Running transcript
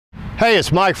Hey,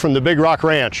 it's Mike from the Big Rock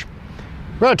Ranch.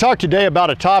 We're going to talk today about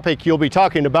a topic you'll be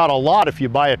talking about a lot if you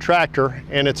buy a tractor,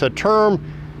 and it's a term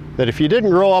that if you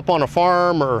didn't grow up on a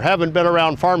farm or haven't been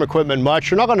around farm equipment much,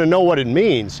 you're not going to know what it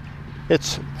means.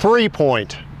 It's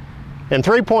three-point. And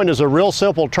three-point is a real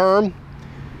simple term.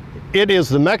 It is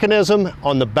the mechanism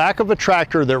on the back of a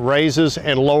tractor that raises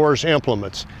and lowers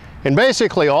implements. And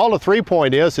basically all a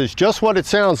three-point is just what it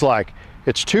sounds like.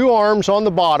 It's two arms on the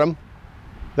bottom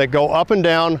that go up and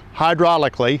down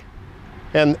hydraulically,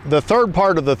 and the third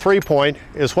part of the three-point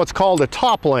is what's called a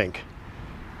top link.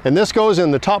 And this goes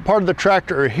in the top part of the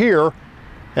tractor here,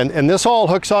 and this all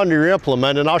hooks onto your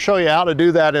implement, and I'll show you how to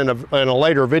do that in a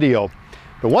later video.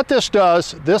 But what this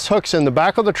does, this hooks in the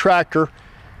back of the tractor.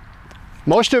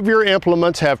 Most of your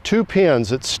implements have two pins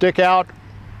that stick out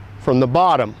from the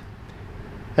bottom,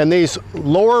 and these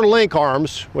lower link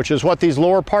arms, which is what these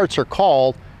lower parts are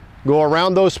called, go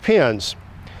around those pins.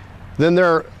 Then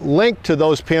they're linked to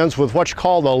those pins with what's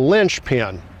called a linch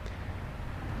pin.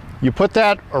 You put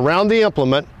that around the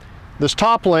implement. This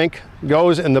top link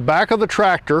goes in the back of the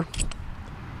tractor,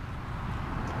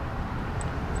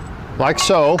 like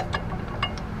so.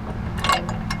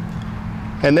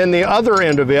 And then the other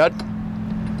end of it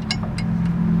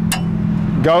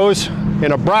goes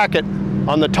in a bracket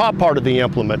on the top part of the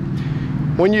implement.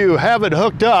 When you have it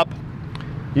hooked up,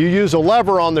 you use a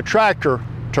lever on the tractor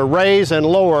to raise and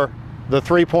lower the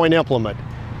three-point implement.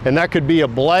 And that could be a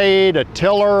blade, a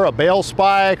tiller, a bale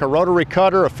spike, a rotary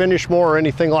cutter, a finish mower, or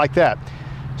anything like that.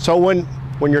 So when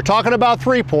you're talking about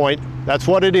three-point, that's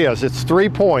what it is. It's 3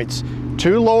 points.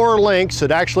 Two lower links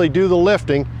that actually do the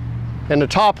lifting, and a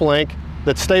top link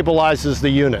that stabilizes the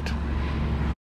unit.